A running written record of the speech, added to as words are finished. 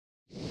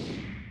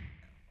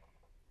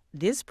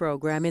This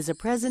program is a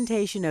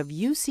presentation of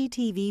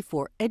UCTV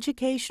for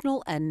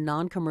educational and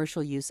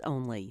non-commercial use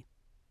only.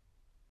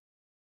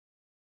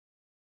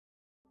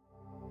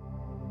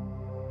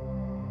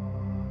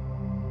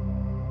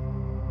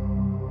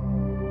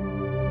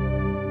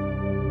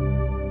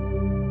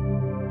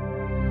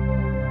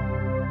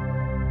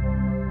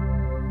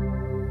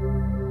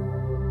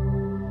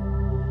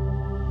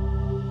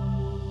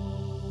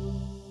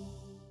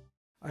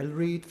 I'll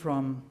read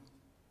from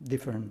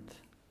different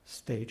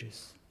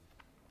stages.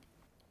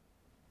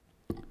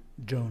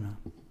 Jonah.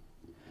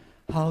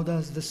 How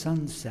does the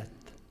sun set?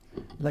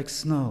 Like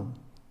snow.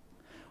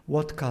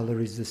 What color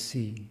is the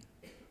sea?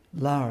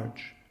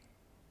 Large.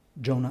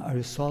 Jonah, are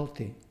you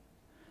salty?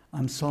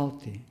 I'm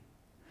salty.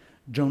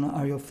 Jonah,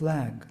 are you a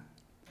flag?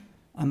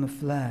 I'm a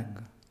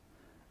flag.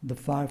 The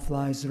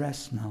fireflies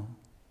rest now.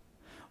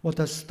 What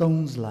are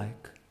stones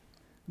like?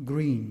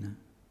 Green.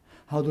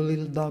 How do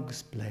little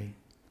dogs play?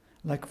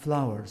 Like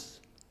flowers.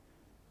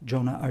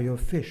 Jonah, are you a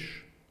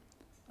fish?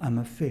 I'm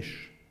a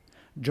fish.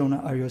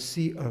 Jonah, are you a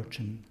sea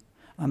urchin?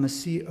 I'm a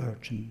sea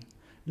urchin.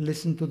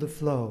 Listen to the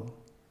flow.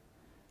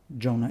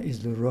 Jonah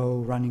is the roe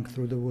running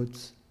through the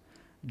woods.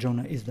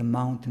 Jonah is the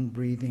mountain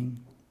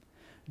breathing.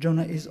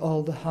 Jonah is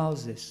all the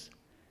houses.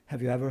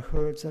 Have you ever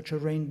heard such a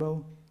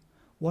rainbow?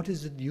 What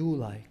is the dew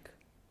like?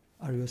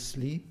 Are you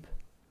asleep?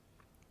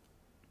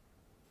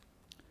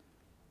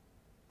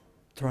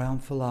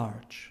 Triumphal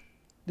Arch.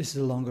 This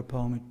is a longer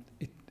poem.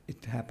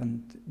 It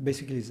happened,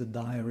 basically it's a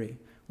diary,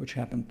 which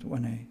happened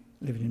when I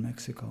lived in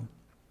Mexico.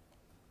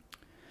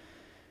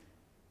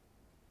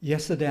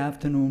 Yesterday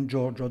afternoon,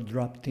 Giorgio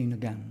dropped in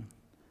again.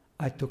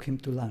 I took him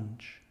to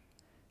lunch.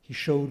 He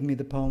showed me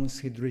the poems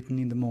he'd written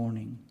in the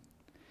morning.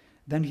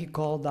 Then he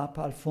called up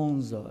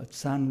Alfonso at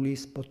San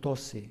Luis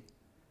Potosi,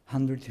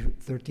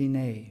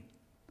 113A.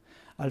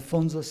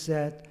 Alfonso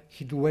said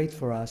he'd wait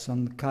for us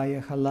on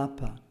Calle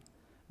Jalapa,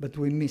 but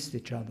we missed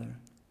each other.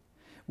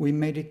 We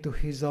made it to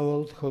his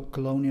old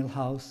colonial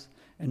house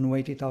and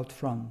waited out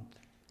front.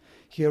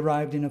 He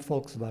arrived in a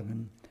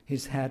Volkswagen,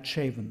 his head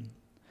shaven.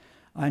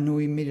 I knew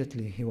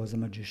immediately he was a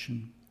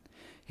magician.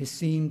 He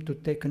seemed to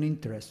take an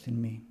interest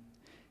in me.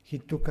 He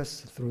took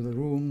us through the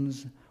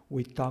rooms.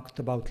 We talked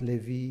about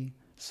Levi,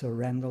 Sir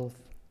Randolph.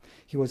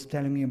 He was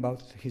telling me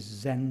about his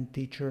Zen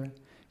teacher.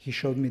 He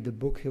showed me the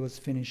book he was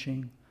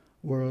finishing,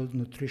 World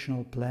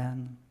Nutritional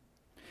Plan.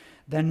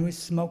 Then we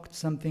smoked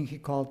something he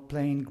called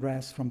plain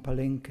grass from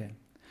Palenque.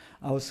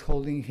 I was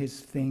holding his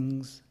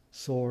things,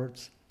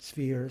 swords,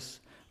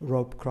 spheres,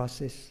 rope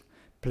crosses,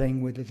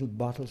 playing with little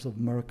bottles of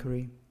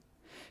mercury.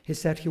 He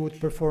said he would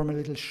perform a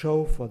little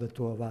show for the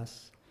two of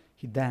us.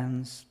 He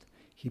danced,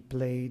 he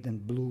played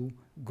and blew,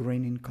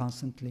 grinning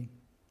constantly.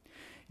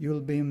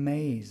 You'll be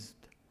amazed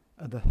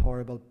at the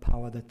horrible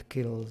power that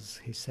kills,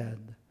 he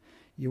said.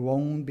 You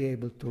won't be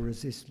able to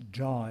resist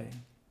joy.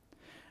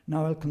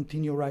 Now I'll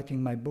continue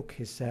writing my book,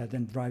 he said,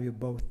 and drive you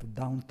both to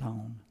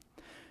downtown.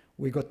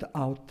 We got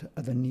out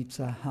at the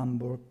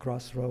Nizza-Hamburg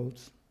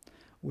crossroads.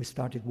 We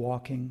started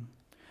walking.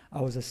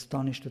 I was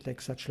astonished to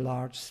take such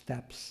large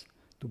steps,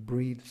 to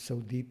breathe so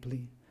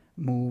deeply,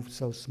 move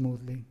so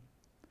smoothly.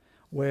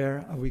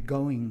 Where are we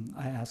going?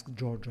 I asked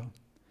Giorgio.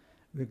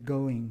 We're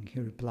going, he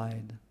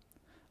replied.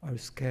 Are you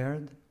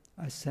scared?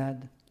 I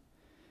said.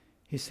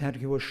 He said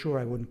he was sure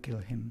I wouldn't kill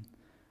him.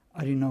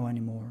 I didn't know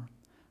anymore.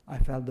 I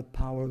felt the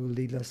power would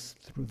lead us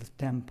through the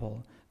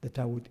temple, that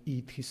I would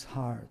eat his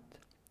heart.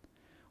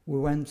 We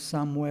went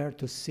somewhere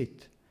to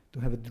sit, to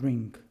have a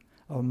drink.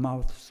 Our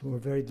mouths were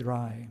very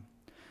dry.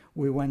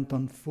 We went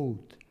on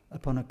foot,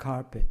 upon a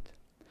carpet.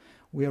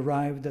 We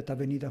arrived at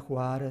Avenida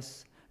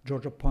Juarez.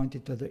 Giorgio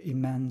pointed to the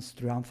immense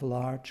triumphal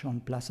arch on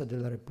Plaza de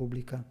la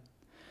República.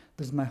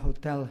 There's my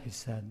hotel, he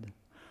said.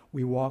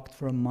 We walked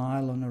for a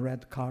mile on a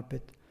red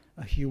carpet.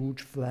 A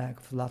huge flag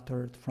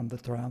fluttered from the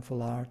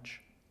triumphal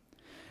arch.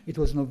 It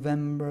was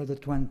November the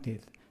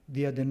 20th,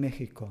 Dia de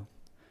Mexico.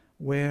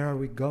 Where are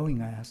we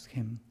going? I asked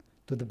him.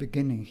 To the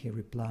beginning, he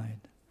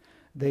replied.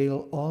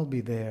 They'll all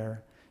be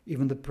there,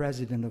 even the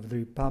President of the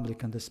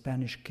Republic and the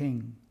Spanish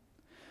King.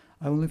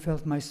 I only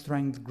felt my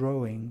strength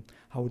growing.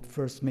 I would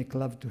first make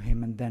love to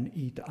him and then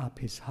eat up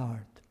his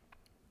heart.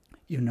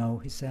 You know,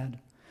 he said,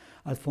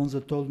 Alfonso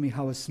told me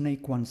how a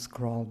snake once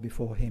crawled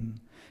before him.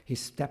 He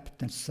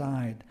stepped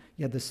aside,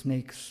 yet the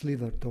snake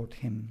slithered toward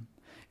him.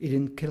 It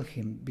didn't kill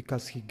him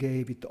because he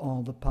gave it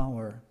all the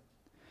power.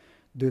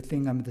 Do you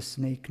think I'm the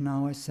snake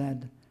now? I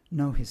said.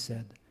 No, he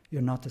said.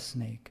 You're not a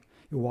snake.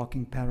 You're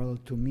walking parallel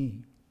to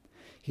me.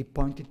 He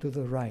pointed to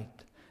the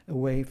right,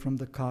 away from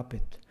the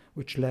carpet,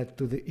 which led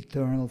to the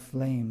eternal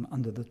flame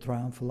under the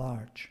triumphal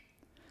arch.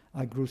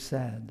 I grew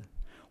sad.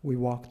 We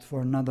walked for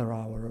another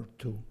hour or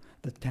two.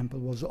 The temple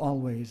was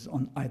always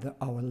on either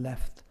our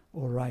left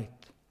or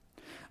right.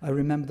 I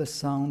remember the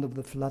sound of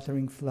the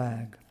fluttering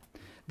flag.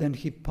 Then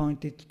he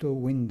pointed to a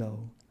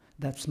window.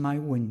 That's my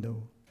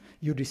window.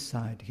 You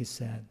decide, he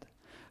said.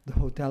 The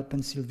Hotel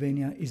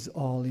Pennsylvania is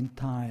all in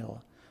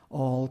tile,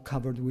 all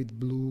covered with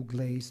blue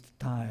glazed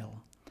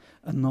tile.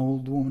 An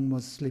old woman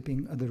was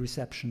sleeping at the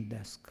reception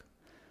desk.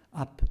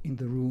 Up in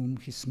the room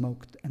he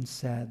smoked and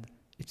said,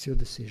 "It's your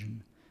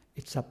decision.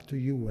 It's up to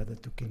you whether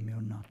to kill me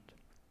or not."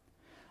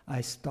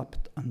 I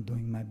stopped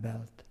undoing my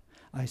belt.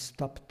 I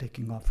stopped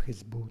taking off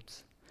his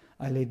boots.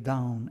 I lay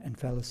down and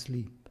fell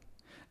asleep.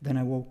 Then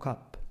I woke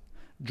up.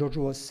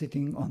 Giorgio was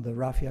sitting on the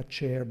raffia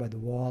chair by the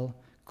wall,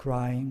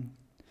 crying.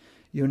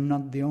 "You're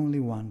not the only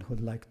one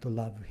who'd like to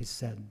love," he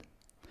said.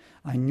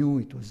 I knew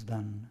it was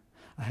done.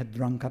 I had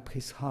drunk up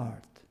his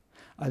heart.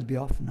 "I'll be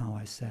off now,"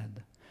 I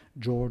said.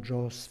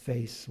 Giorgio's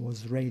face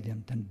was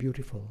radiant and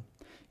beautiful.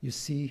 "You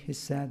see," he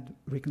said,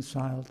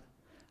 reconciled,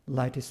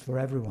 "light is for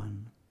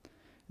everyone."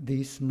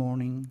 This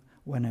morning,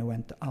 when I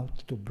went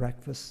out to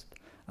breakfast,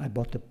 I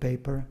bought a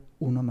paper,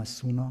 Uno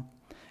Mas Uno,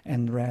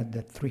 and read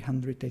that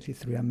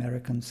 383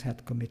 Americans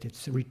had committed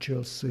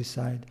ritual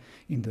suicide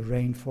in the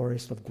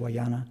rainforest of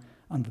Guyana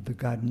under the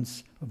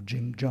guidance of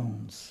Jim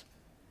Jones.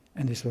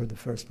 And these were the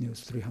first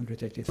news,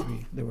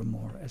 383. There were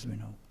more, as we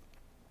know.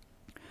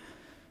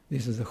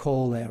 This is the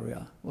whole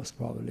area was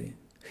probably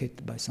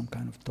hit by some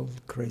kind of total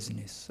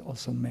craziness.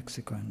 Also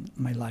Mexico, and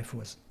my life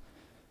was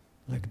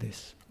like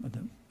this,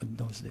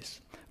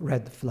 this.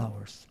 Red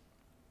flowers.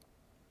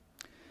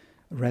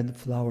 Red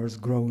flowers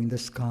grow in the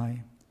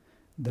sky.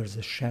 There's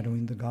a shadow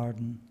in the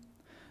garden.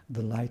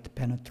 The light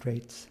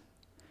penetrates.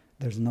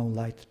 There's no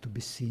light to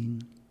be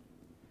seen.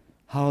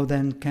 How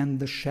then can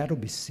the shadow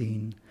be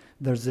seen?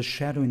 There's a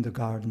shadow in the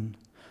garden.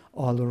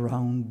 All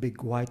around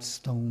big white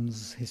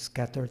stones he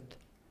scattered.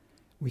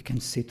 We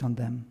can sit on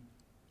them.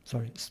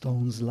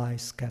 Stones lie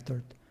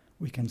scattered.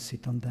 We can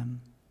sit on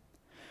them.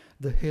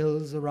 The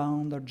hills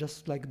around are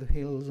just like the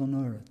hills on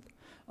earth,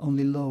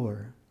 only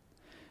lower.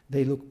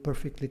 They look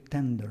perfectly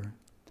tender.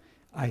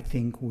 I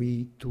think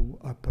we too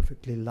are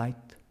perfectly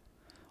light.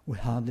 We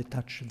hardly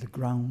touch the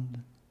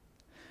ground.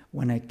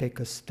 When I take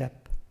a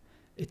step,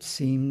 it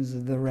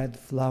seems the red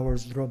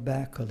flowers draw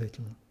back a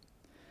little.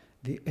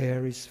 The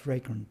air is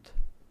fragrant,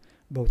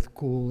 both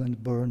cool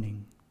and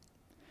burning.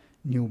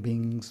 New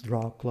beings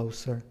draw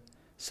closer,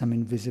 some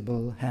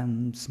invisible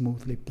hand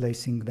smoothly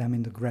placing them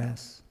in the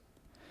grass.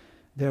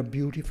 They are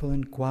beautiful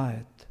and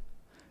quiet.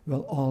 We're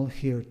all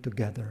here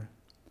together.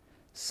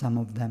 Some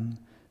of them,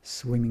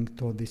 swimming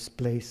toward this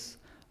place,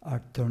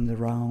 are turned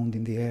around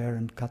in the air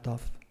and cut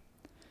off.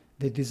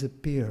 They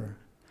disappear.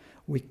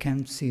 We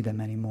can't see them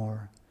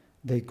anymore.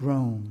 They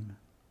groan.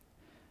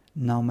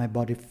 Now my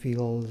body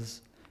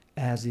feels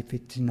as if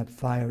it's in a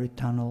fiery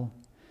tunnel.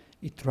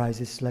 It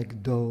rises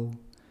like dough,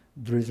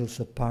 drizzles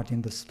apart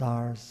in the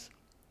stars.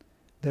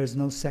 There's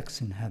no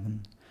sex in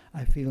heaven.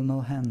 I feel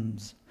no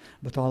hands,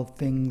 but all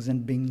things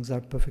and beings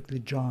are perfectly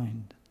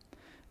joined.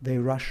 They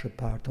rush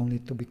apart only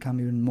to become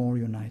even more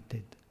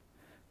united.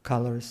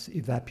 Colors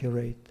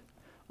evaporate.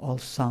 All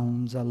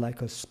sounds are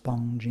like a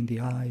sponge in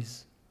the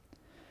eyes.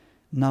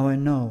 Now I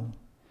know.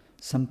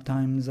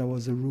 Sometimes I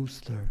was a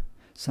rooster,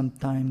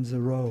 sometimes a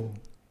roe.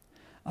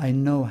 I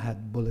know I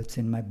had bullets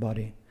in my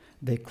body.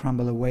 They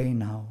crumble away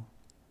now.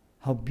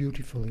 How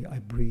beautifully I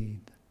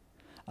breathe.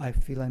 I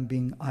feel I'm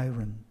being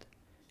ironed.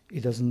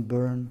 It doesn't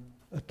burn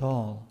at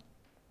all.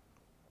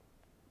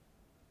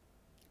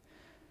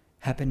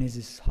 Happiness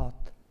is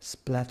hot,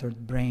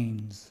 splattered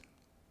brains.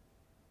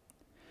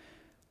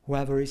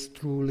 Whoever is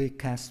truly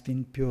cast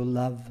in pure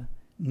love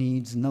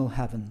needs no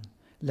heaven.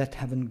 Let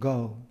heaven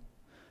go.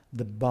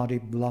 The body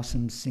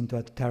blossoms into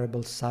a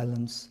terrible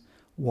silence.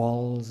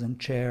 Walls and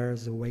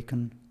chairs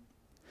awaken.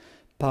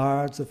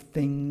 Parts of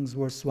things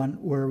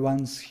were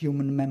once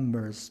human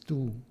members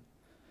too.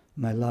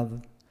 My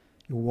love,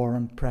 your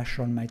warm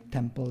pressure on my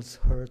temples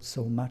hurts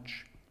so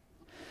much.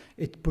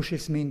 It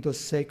pushes me into a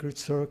sacred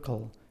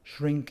circle,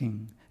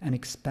 shrinking and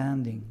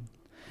expanding.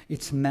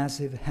 Its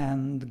massive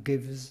hand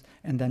gives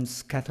and then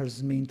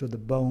scatters me into the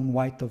bone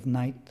white of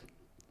night.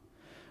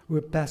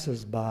 We're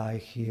passers-by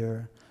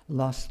here,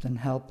 lost and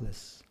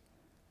helpless.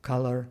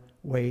 Color,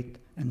 weight,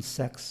 and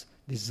sex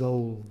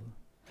dissolve.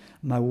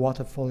 My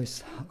waterfall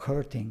is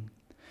hurting.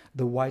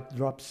 The white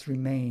drops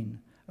remain,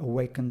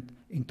 awakened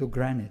into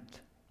granite.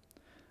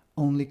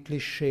 Only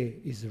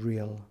cliché is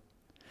real.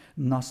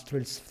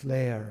 Nostrils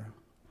flare,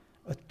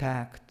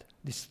 attacked,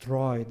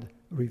 destroyed,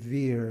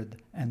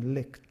 revered, and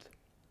licked.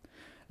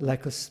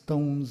 Like a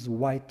stone's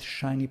white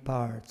shiny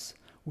parts,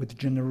 which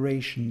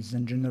generations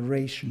and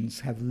generations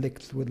have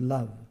licked with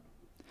love.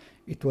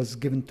 It was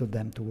given to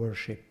them to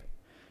worship,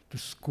 to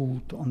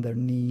scoot on their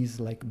knees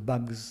like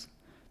bugs,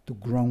 to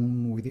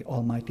groan with the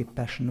almighty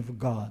passion of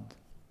God.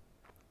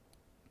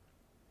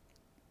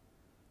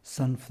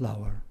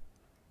 Sunflower.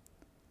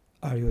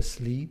 Are you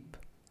asleep?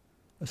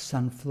 A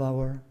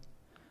sunflower,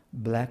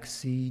 black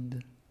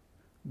seed,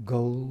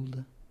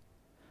 gold.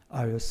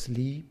 Are you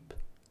asleep?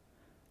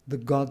 The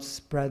gods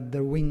spread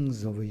their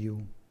wings over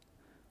you.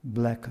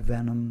 Black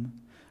venom,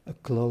 a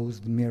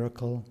closed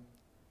miracle.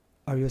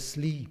 Are you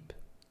asleep?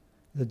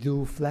 The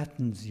dew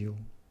flattens you.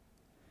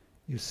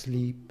 You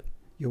sleep,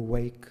 you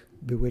wake,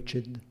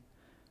 bewitched,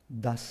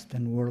 dust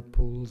and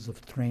whirlpools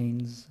of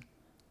trains,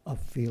 of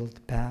field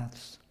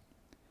paths.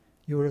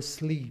 You're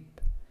asleep,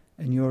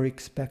 and you're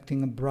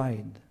expecting a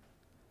bride,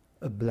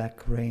 a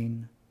black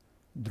rain,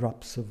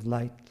 drops of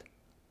light,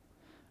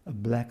 a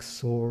black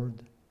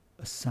sword,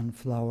 a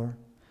sunflower,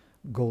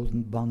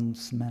 golden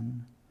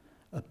bondsmen,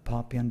 a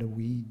poppy and a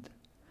weed,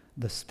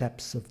 the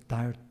steps of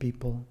tired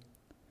people,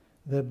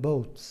 their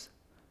boats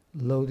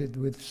loaded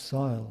with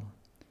soil,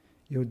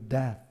 your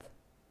death,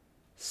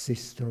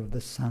 sister of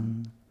the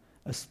sun,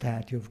 a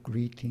statue of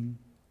greeting.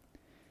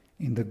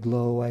 In the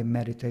glow I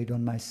meditate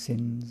on my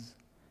sins,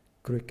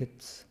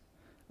 crickets,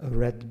 a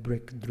red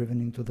brick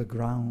driven into the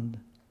ground,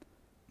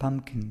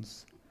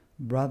 pumpkins,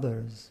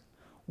 brothers,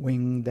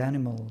 winged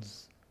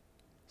animals,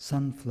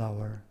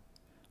 sunflower,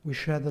 we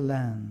share the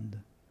land,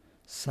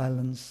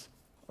 silence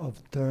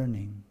of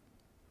turning.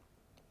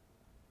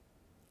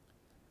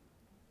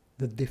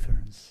 The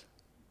difference.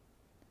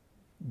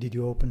 Did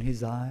you open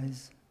his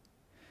eyes?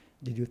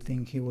 Did you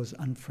think he was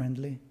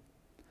unfriendly?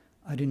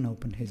 I didn't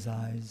open his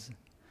eyes.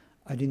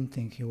 I didn't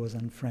think he was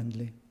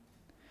unfriendly.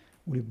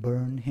 Will you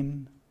burn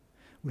him?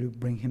 Will you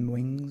bring him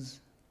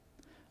wings?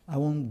 I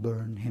won't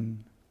burn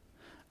him.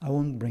 I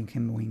won't bring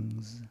him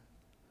wings.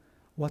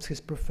 What's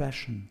his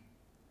profession?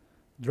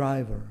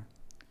 Driver.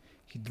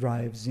 He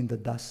drives in the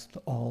dust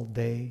all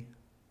day.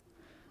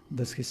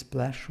 Does he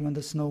splash when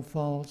the snow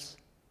falls?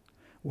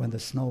 When the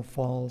snow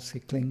falls, he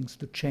clings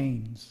to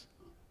chains.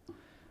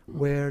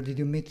 Where did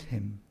you meet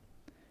him?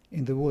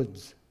 In the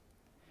woods.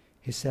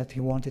 He said he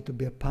wanted to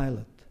be a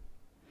pilot.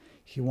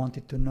 He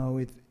wanted to know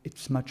if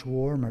it's much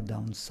warmer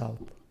down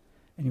south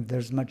and if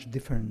there's much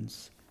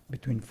difference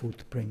between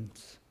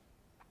footprints.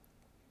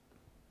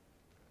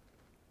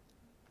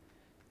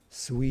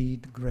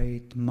 Sweet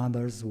great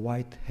mother's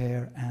white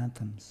hair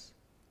anthems.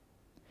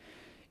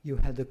 You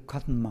had a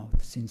cotton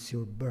mouth since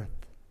your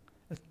birth,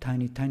 a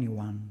tiny, tiny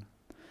one.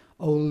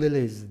 Oh,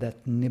 lilies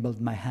that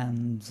nibbled my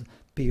hands,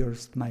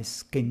 pierced my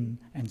skin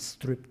and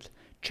stripped,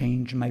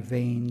 changed my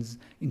veins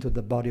into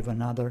the body of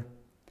another.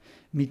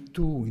 Me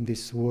too in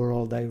this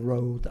world I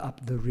rode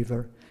up the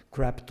river,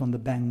 crept on the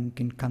bank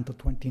in Canto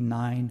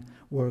 29,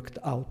 worked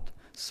out,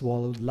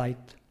 swallowed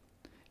light.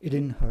 It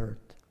didn't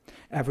hurt.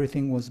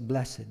 Everything was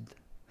blessed.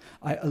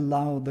 I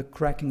allowed the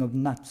cracking of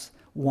nuts,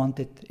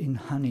 wanted in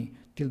honey,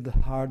 till the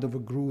heart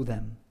overgrew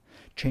them.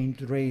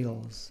 Changed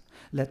rails,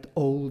 let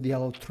old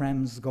yellow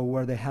trams go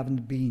where they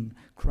haven't been,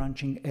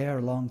 crunching air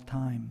long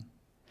time.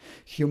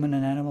 Human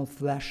and animal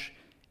flesh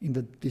in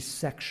the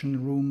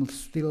dissection room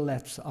still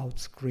lets out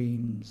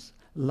screams.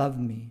 Love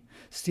me,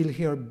 still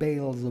hear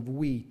bales of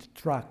wheat,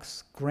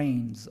 trucks,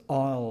 cranes,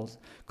 oils,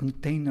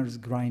 containers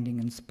grinding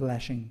and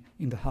splashing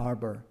in the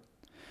harbor.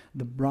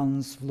 The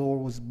bronze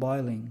floor was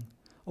boiling.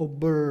 Oh,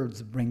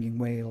 birds bringing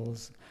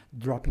wails,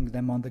 dropping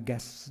them on the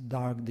guests'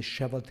 dark,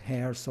 disheveled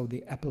hair so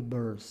the apple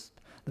burst,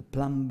 the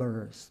plum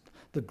burst,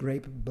 the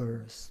grape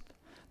burst.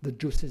 The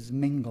juices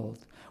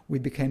mingled. We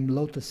became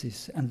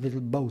lotuses and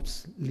little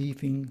boats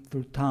leaping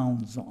through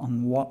towns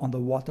on the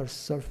water's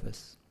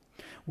surface.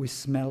 We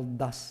smelled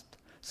dust,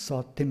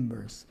 saw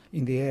timbers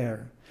in the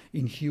air,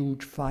 in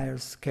huge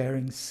fires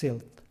carrying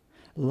silt,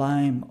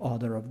 lime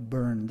odor of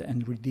burned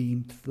and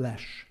redeemed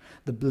flesh,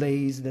 the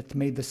blaze that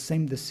made the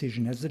same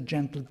decision as the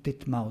gentle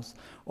titmouse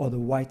or the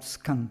white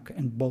skunk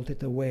and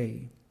bolted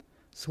away,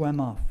 swam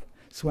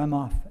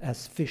off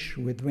as fish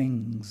with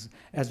wings,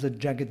 as the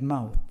jagged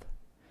mouth.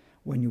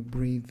 When you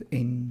breathe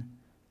in,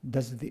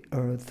 does the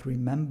earth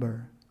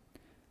remember?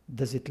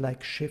 Does it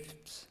like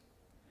shifts?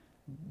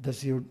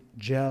 Does your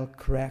gel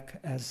crack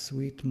as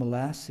sweet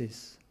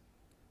molasses?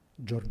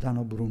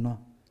 Giordano Bruno,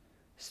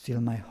 still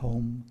my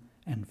home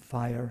and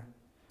fire,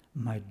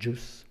 my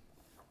juice,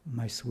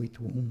 my sweet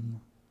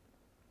womb.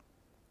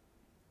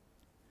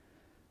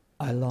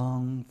 I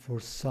long for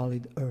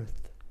solid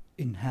earth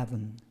in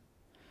heaven,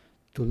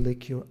 to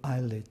lick your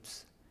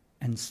eyelids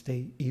and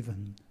stay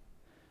even,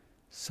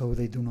 so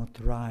they do not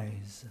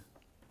rise.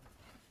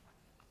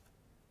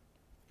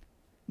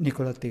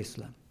 Nikola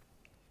Tesla.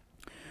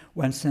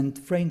 When St.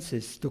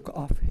 Francis took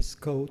off his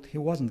coat, he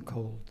wasn't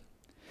cold.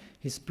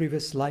 His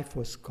previous life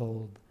was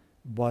cold,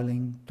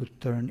 boiling to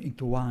turn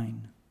into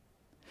wine.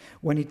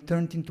 When it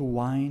turned into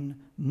wine,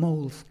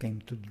 moles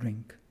came to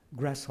drink,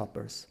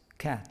 grasshoppers,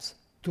 cats,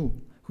 too,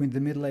 who in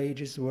the Middle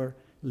Ages were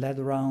led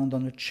around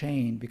on a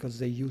chain because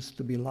they used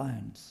to be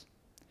lions.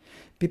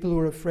 People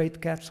were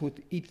afraid cats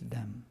would eat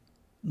them.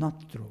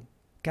 Not true.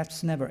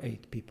 Cats never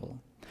ate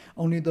people.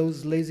 Only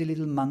those lazy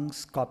little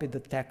monks copied the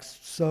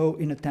text so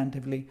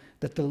inattentively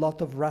that a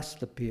lot of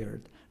rust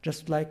appeared,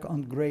 just like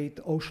on great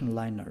ocean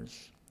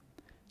liners.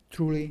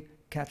 Truly,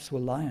 cats were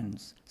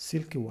lions,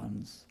 silky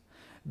ones.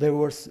 There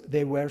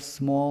were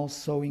small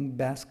sewing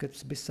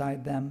baskets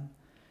beside them.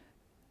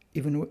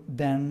 Even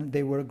then,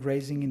 they were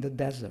grazing in the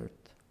desert.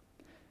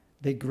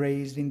 They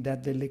grazed in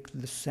that they licked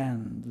the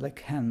sand, like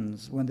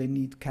hens when they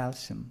need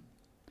calcium.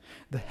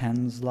 The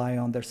hens lie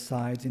on their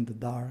sides in the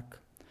dark.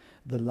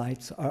 The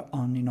lights are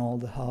on in all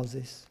the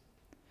houses.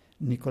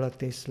 Nikola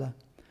Tesla,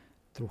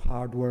 through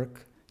hard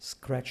work,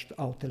 scratched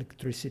out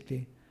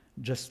electricity,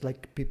 just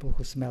like people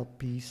who smell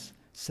peas,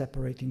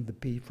 separating the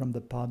pea from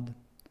the pod.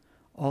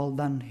 All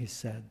done, he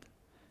said.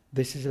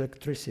 This is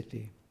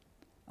electricity.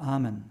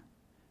 Amen.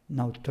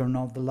 Now turn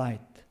off the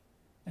light.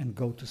 and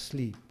go to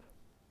sleep.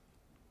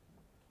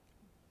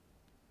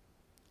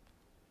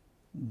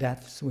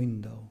 Death's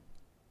window,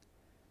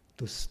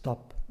 to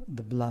stop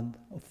the blood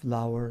of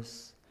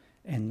flowers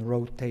and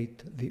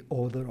rotate the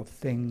order of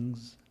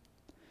things,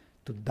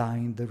 to die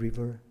in the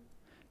river,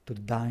 to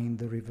die in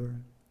the river,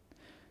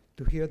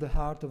 to hear the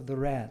heart of the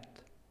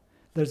rat.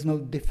 There's no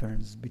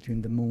difference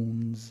between the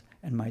moons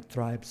and my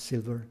tribe's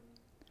silver,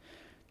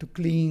 to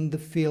clean the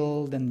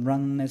field and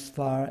run as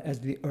far as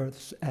the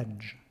earth's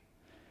edge,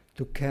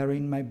 to carry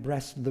in my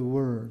breast the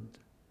word,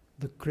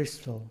 the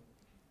crystal,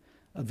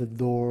 at the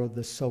door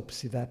the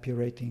soap's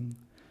evaporating,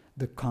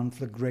 the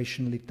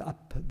conflagration lit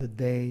up the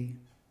day,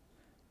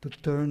 to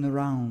turn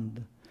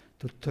around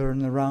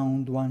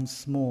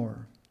once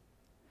more,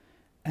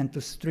 and to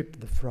strip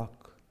the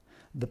frock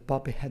the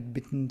poppy had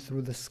bitten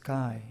through the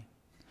sky,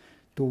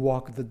 to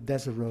walk the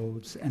desert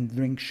roads and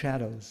drink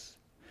shadows,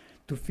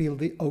 to feel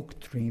the oak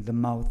tree the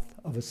mouth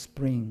of a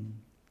spring,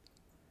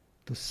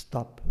 to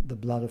stop the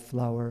blood of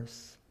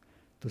flowers,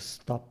 to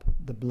stop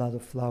the blood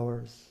of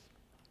flowers.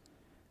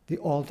 The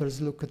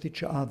altars look at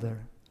each other,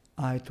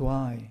 eye to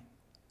eye,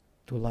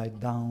 to lie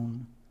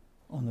down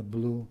on a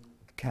blue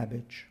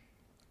cabbage.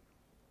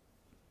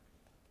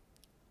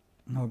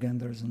 Now again,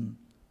 there's a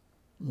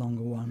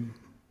longer one,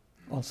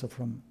 also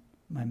from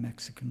my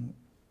Mexican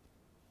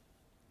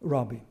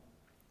Robbie.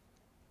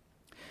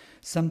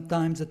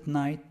 Sometimes at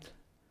night,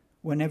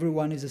 when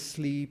everyone is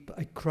asleep,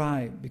 I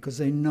cry because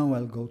I know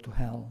I'll go to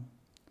hell.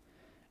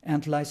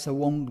 Aunt Lisa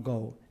won't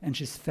go, and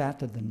she's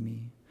fatter than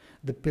me.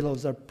 The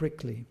pillows are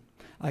prickly.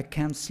 I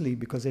can't sleep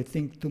because I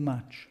think too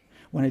much.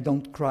 When I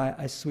don't cry,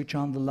 I switch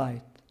on the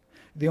light.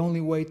 The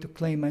only way to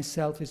claim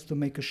myself is to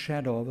make a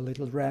shadow of a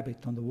little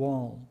rabbit on the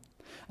wall.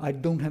 I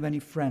don't have any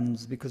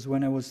friends because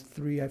when I was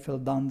 3, I fell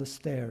down the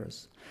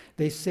stairs.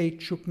 They say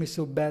it shook me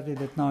so badly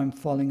that now I'm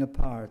falling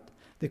apart.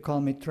 They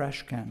call me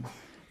trash can.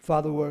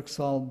 Father works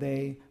all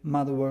day,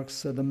 mother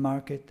works at the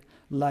market.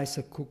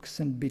 Lisa cooks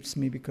and beats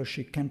me because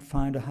she can't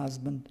find a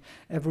husband.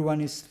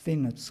 Everyone is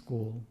thin at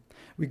school.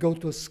 We go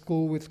to a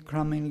school with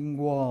crumbling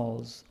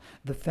walls.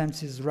 The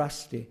fence is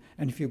rusty,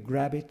 and if you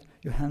grab it,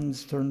 your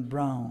hands turn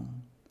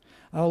brown.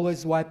 I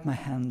always wipe my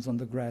hands on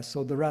the grass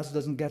so the rust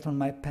doesn't get on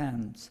my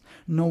pants.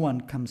 No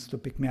one comes to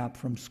pick me up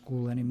from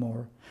school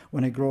anymore.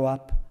 When I grow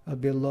up, I'll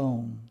be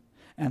alone.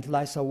 Aunt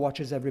Lisa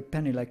watches every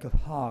penny like a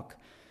hawk.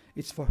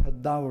 It's for her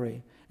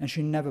dowry, and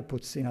she never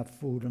puts enough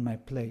food on my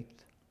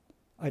plate.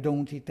 I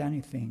don't eat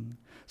anything.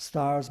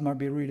 Stars must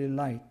be really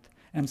light,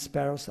 and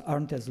sparrows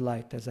aren't as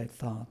light as I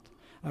thought.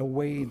 I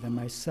weigh them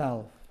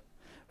myself.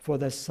 For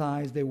their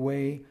size, they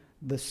weigh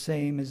the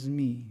same as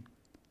me.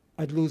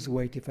 I'd lose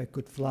weight if I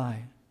could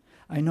fly.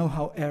 I know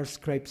how air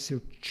scrapes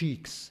your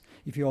cheeks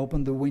if you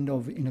open the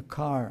window in a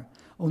car.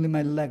 Only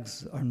my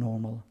legs are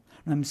normal.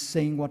 I'm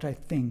saying what I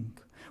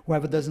think.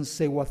 Whoever doesn't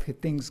say what he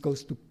thinks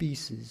goes to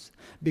pieces.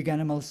 Big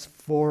animals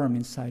form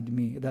inside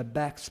me, their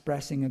backs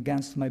pressing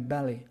against my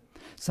belly.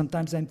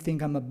 Sometimes I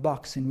think I'm a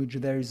box in which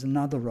there is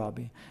another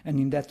Robbie, and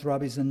in that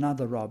Robbie is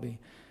another Robbie.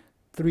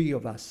 3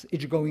 of us,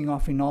 each going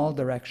off in all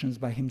directions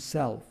by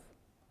himself.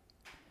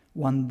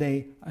 One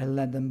day I'll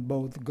let them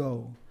both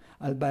go.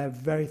 I'll buy a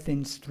very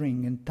thin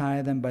string and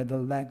tie them by the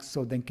legs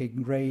so they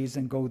can graze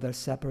and go their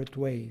separate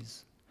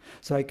ways.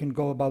 So I can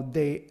go about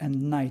day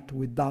and night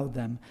without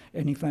them,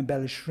 and if my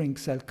belly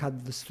shrinks, I'll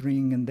cut the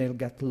string and they'll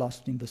get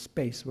lost in the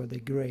space where they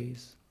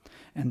graze.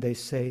 And they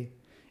say,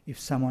 if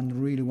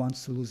someone really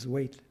wants to lose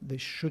weight, they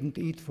shouldn't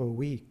eat for a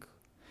week.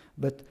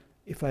 But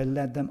if I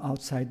let them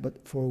outside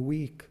but for a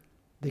week,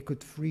 they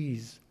could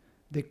freeze,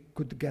 they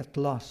could get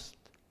lost.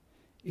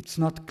 It's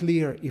not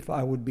clear if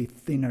I would be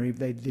thinner if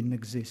they didn't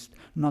exist.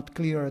 Not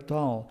clear at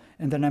all.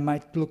 And then I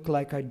might look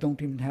like I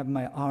don't even have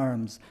my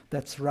arms.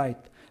 That's right.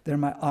 They're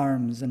my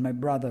arms and my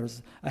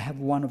brothers. I have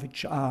one of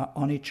each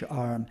on each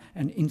arm,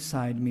 and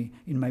inside me,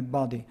 in my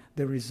body,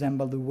 they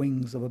resemble the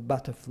wings of a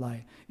butterfly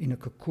in a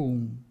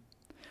cocoon.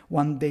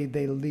 One day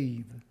they'll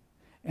leave,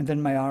 and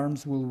then my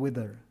arms will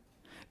wither.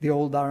 The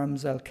old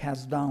arms I'll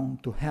cast down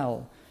to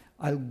hell.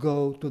 I'll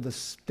go to the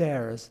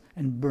stairs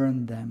and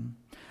burn them.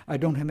 I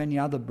don't have any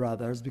other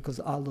brothers because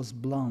Aldo's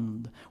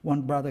blonde.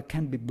 One brother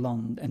can be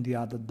blonde and the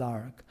other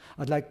dark.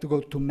 I'd like to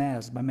go to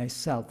Mass by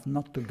myself,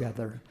 not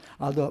together.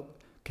 Aldo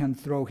can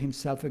throw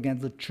himself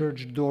against the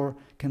church door,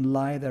 can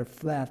lie there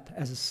flat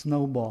as a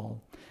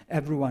snowball.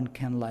 Everyone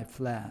can lie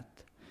flat.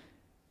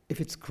 If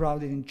it's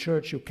crowded in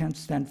church, you can't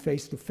stand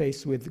face to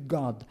face with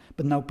God.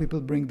 But now people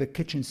bring the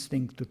kitchen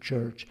sink to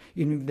church.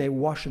 Even if they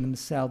wash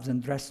themselves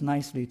and dress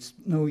nicely, it's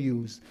no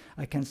use.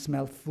 I can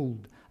smell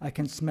food. I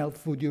can smell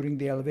food during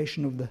the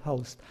elevation of the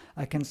host.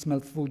 I can smell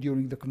food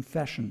during the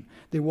confession.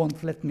 They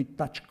won't let me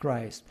touch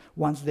Christ.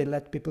 Once they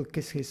let people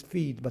kiss his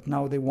feet, but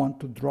now they want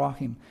to draw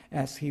him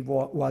as he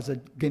was a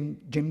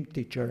gym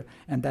teacher,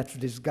 and that's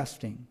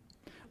disgusting.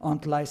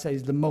 Aunt Lisa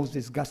is the most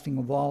disgusting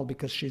of all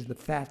because she's the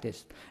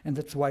fattest, and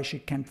that's why she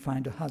can't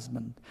find a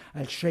husband.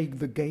 I'll shake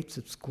the gates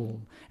at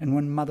school, and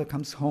when mother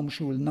comes home,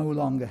 she will no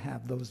longer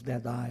have those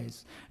dead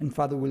eyes, and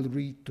father will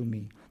read to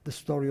me the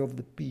story of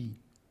the pea.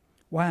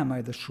 Why am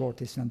I the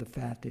shortest and the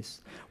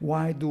fattest?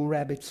 Why do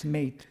rabbits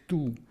mate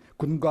too?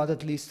 Couldn't God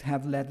at least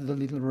have let the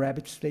little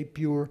rabbits stay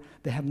pure?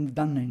 They haven't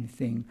done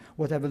anything.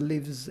 Whatever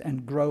lives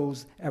and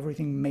grows,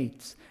 everything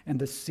mates, and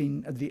the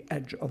sin at the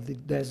edge of the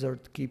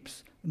desert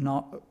keeps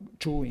not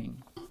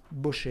chewing.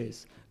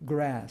 Bushes,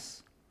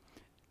 grass.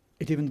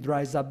 It even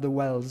dries up the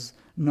wells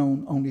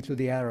known only to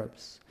the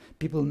Arabs.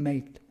 People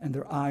mate and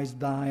their eyes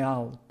die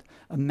out.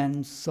 A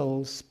man's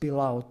soul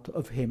spill out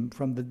of him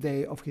from the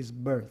day of his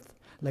birth,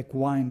 like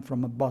wine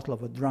from a bottle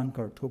of a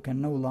drunkard who can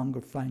no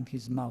longer find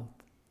his mouth.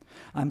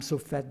 I'm so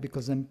fat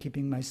because I'm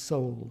keeping my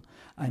soul.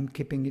 I'm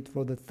keeping it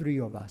for the three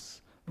of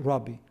us.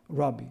 Robbie,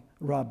 Robbie,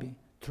 Robbie,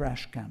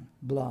 trash can,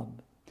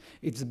 blob.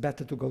 It's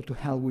better to go to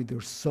hell with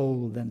your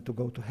soul than to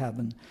go to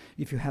heaven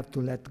if you have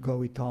to let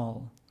go it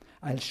all.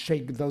 I'll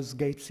shake those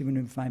gates even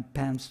if my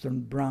pants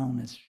turn brown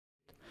as shit.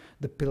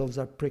 The pillows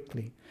are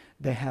prickly.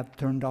 They have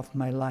turned off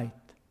my light.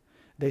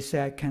 They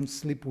say I can't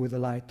sleep with the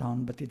light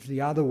on, but it's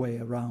the other way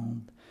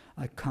around.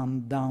 I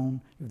calm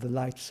down if the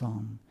light's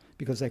on,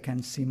 because I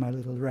can see my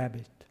little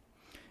rabbit.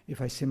 If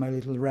I see my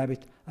little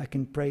rabbit, I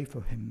can pray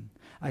for him.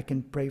 I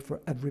can pray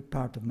for every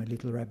part of my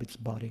little rabbit's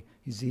body,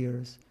 his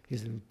ears,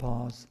 his little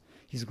paws,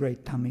 his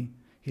great tummy,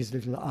 his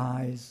little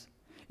eyes.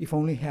 If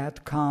only he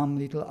had calm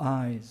little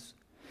eyes.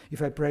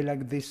 If I pray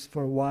like this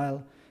for a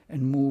while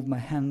and move my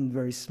hand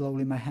very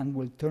slowly, my hand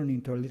will turn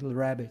into a little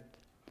rabbit.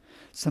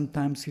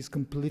 Sometimes he's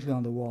completely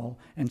on the wall,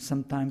 and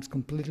sometimes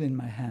completely in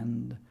my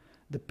hand.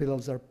 The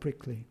pillows are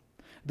prickly.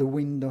 The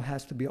window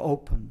has to be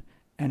open,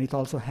 and it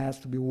also has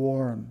to be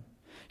warm.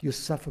 You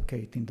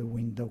suffocate in the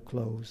window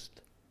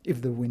closed,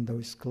 if the window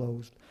is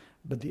closed,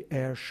 but the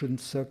air shouldn't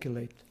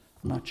circulate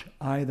much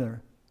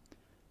either.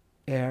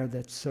 Air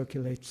that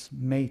circulates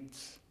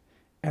mates.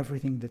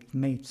 Everything that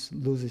mates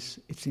loses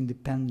its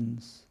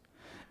independence.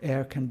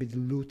 Air can be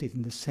diluted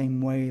in the same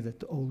way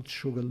that old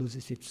sugar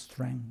loses its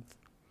strength.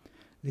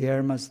 The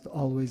air must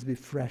always be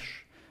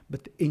fresh,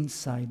 but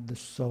inside the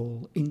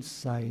soul,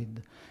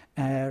 inside.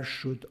 Air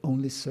should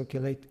only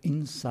circulate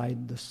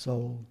inside the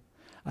soul.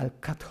 I'll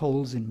cut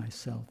holes in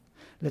myself.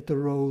 Let the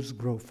rose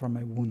grow from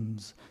my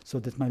wounds, so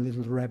that my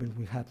little rabbit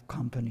will have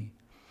company.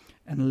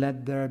 And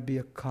let there be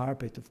a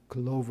carpet of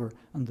clover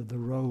under the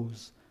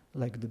rose,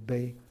 like the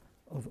Bay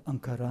of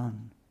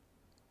Ankaran.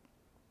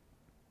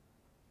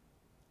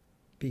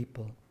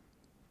 People.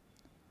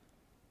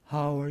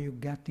 How are you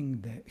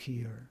getting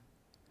here?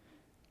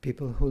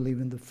 People who live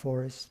in the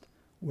forest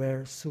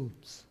wear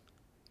suits.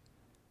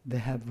 They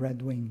have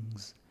red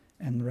wings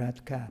and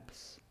red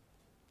caps.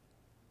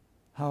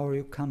 How are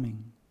you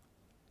coming?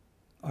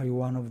 Are you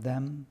one of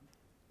them?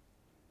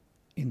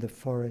 In the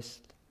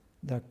forest,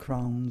 there are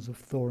crowns of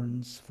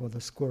thorns for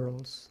the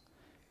squirrels,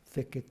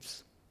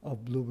 thickets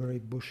of blueberry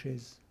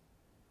bushes.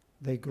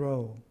 They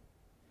grow.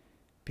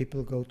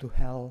 People go to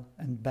hell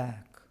and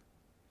back.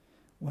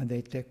 When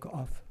they take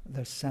off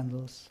their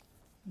sandals,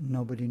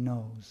 nobody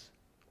knows.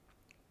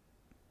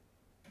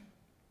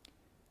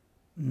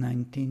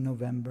 19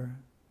 November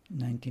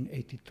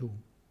 1982.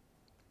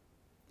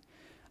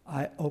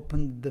 I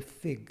opened the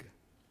fig,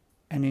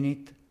 and in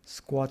it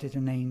squatted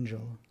an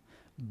angel,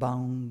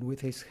 bound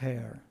with his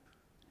hair.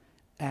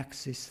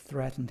 Axes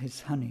threatened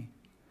his honey.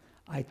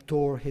 I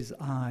tore his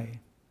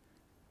eye,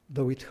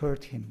 though it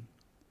hurt him.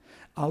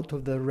 Out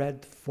of the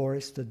red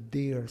forest a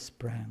deer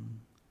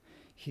sprang.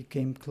 He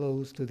came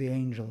close to the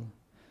angel,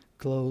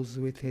 close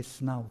with his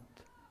snout,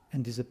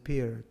 and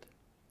disappeared.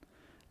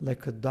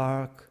 Like a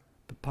dark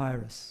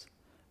papyrus,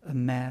 a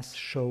mass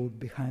showed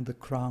behind the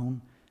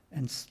crown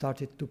and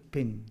started to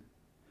pin.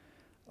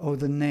 Oh,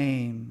 the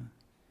name!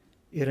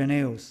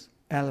 Irenaeus,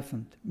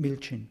 elephant,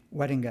 Milchin,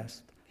 wedding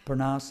guest,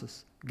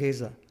 Parnassus,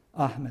 Geza,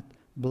 Ahmed,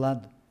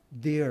 blood,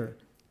 deer,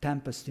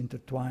 tempest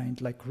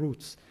intertwined like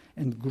roots,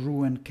 and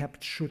grew and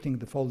kept shooting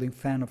the folding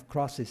fan of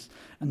crosses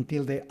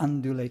until they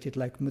undulated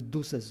like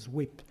Medusa's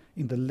whip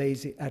in the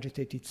lazy,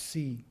 agitated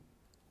sea.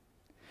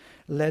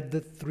 Let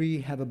the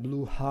three have a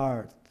blue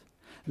heart.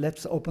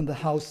 Let's open the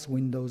house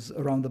windows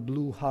around the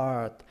blue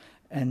heart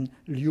and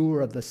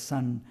lure the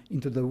sun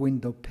into the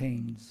window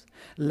panes.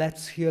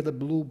 Let's hear the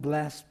blue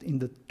blast in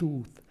the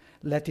tooth.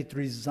 Let it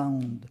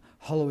resound,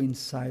 hollow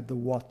inside the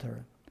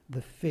water.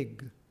 The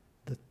fig,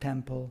 the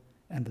temple,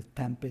 and the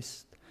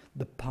tempest,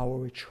 the power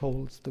which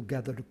holds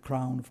together the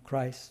crown of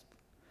Christ.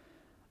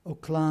 Oh,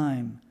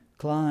 climb,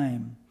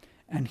 climb.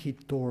 And he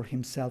tore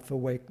himself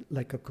awake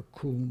like a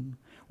cocoon.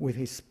 With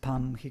his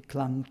palm he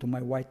clung to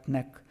my white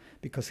neck,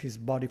 because his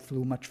body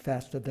flew much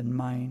faster than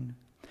mine.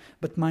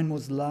 But mine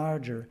was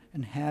larger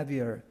and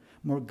heavier,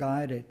 more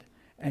guided,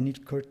 and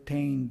it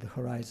curtained the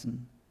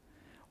horizon.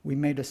 We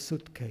made a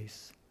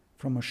suitcase.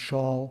 From a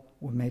shawl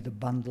we made a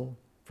bundle.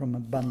 From a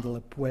bundle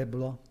a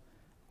pueblo,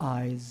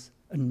 eyes,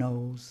 a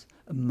nose,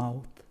 a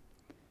mouth,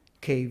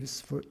 caves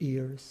for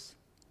ears.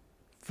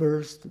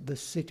 First the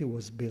city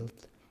was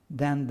built,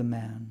 then the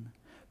man.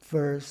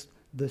 First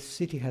the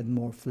city had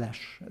more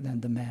flesh than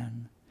the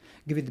man.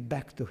 Give it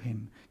back to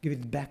him. Give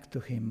it back to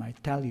him, I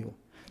tell you,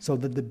 so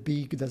that the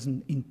beak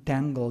doesn't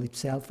entangle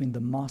itself in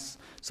the moss,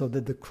 so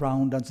that the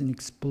crown doesn't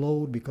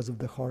explode because of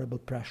the horrible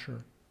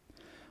pressure.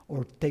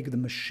 Or take the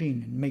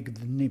machine and make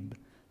the nib,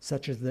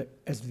 such as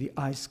the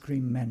ice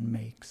cream man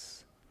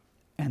makes.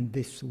 And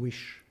this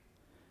wish,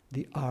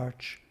 the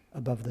arch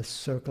above the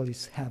circle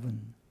is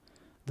heaven,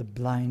 the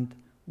blind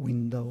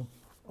window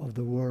of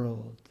the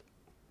world.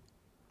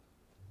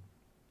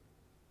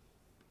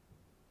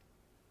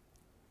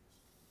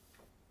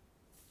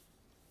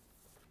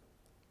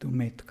 To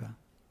Metka.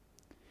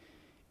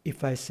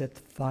 If I set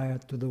fire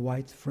to the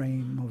white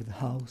frame of the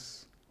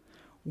house,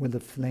 will the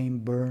flame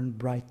burn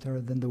brighter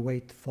than the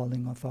weight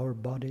falling off our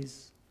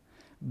bodies,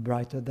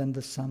 brighter than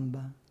the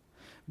samba,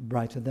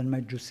 brighter than my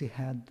juicy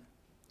head?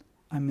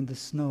 I'm in the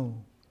snow,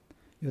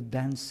 you're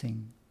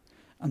dancing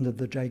under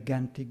the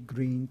gigantic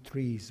green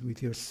trees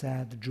with your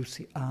sad,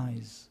 juicy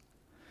eyes.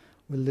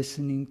 We're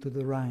listening to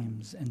the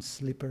rhymes and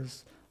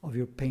slippers of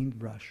your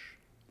paintbrush,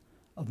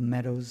 of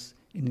meadows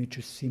in which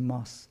you see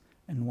moss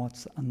and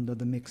what's under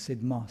the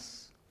mixed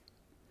moss.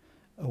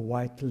 A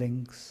white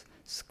lynx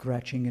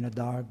scratching in a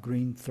dark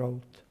green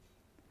throat.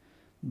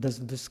 Does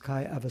the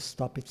sky ever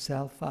stop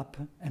itself up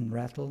and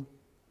rattle?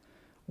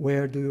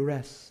 Where do you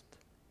rest?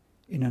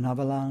 In an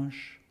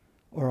avalanche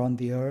or on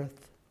the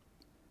earth?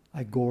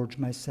 I gorge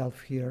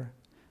myself here,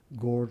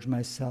 gorge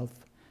myself,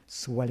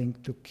 swelling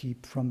to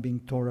keep from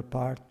being torn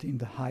apart in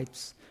the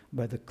heights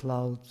by the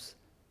clouds,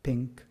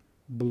 pink,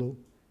 blue,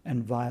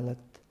 and violet,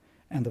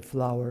 and the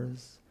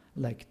flowers,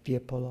 like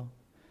Tiepolo,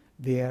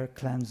 the air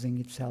cleansing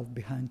itself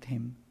behind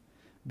him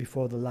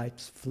before the light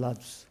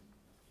floods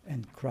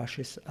and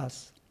crushes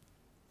us.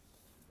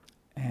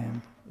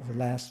 And the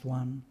last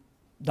one,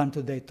 done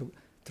today,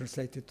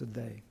 translated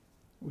today,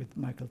 with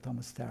Michael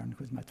Thomas Stern,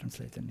 who is my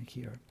translator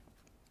here.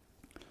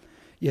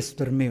 Je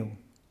strmel,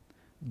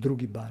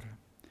 drugi bar,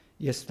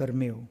 je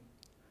strmel,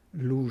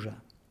 luža,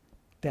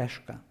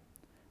 težka,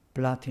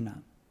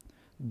 platina,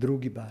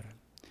 drugi bar,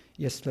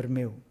 je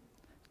strmel,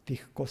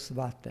 tihko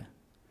svate,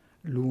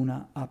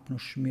 luna apno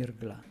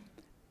šmirgla,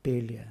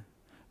 pelje,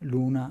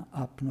 luna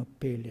apno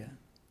pelje.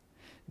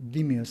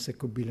 Dimijo se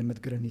kobile med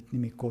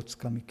granitnimi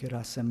kockami, ki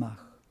rase mah.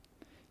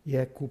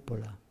 Je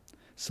kupola,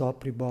 so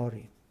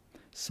pribori,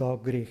 so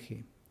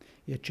grehi,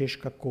 je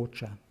češka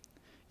koča,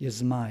 je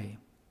zmaj,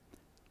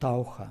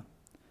 tauha,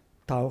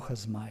 tauha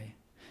zmaj,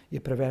 je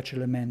preveč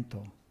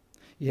elementov,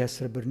 je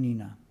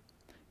srebrnina,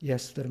 je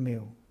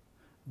strmel,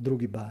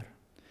 drugi bar,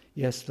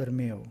 je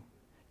strmel,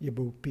 je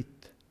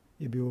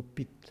bil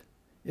opit,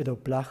 je dal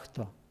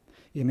plahto,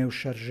 je imel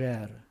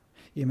šaržer,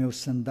 je imel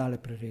sandale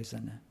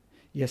prerezane,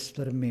 je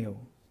strmel,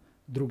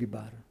 drugi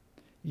bar,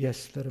 je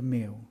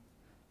strmel,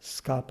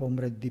 skapal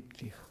mred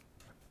diptih,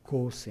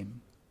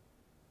 kosim.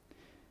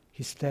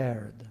 He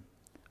stared,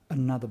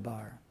 another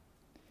bar,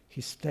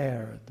 he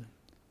stared,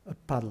 a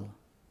puddle,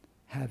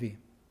 heavy,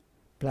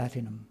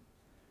 platinum,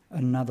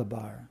 another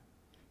bar,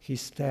 he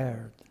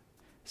stared,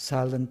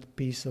 silent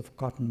piece of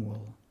cotton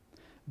wool,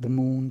 the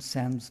moon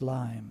sends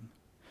lime,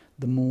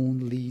 the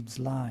moon leads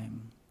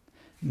lime,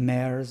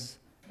 mares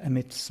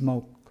emit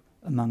smoke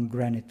among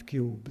granite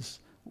cubes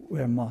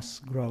where moss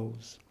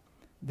grows.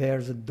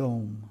 There's a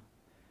dome,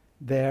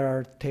 there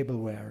are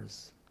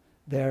tablewares,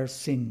 there are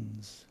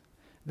sins,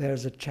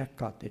 there's a Czech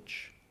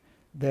cottage,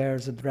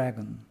 there's a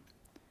dragon.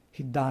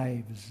 He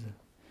dives,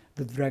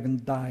 the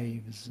dragon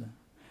dives,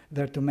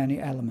 there are too many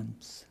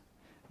elements,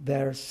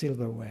 there's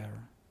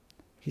silverware.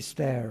 He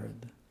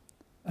stared,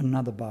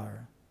 another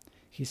bar,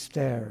 he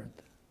stared,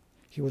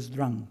 he was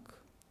drunk,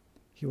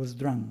 he was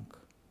drunk.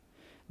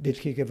 Did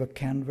he give a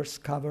canvas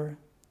cover?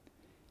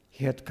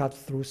 He had cut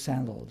through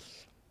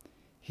sandals.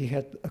 He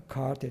had a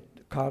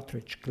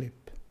cartridge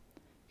clip.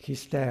 He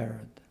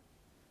stared.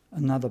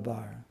 Another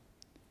bar.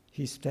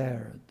 He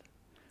stared.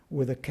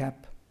 With a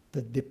cap,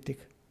 the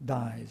diptych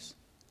dies.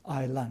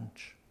 I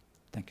lunch.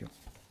 Thank you.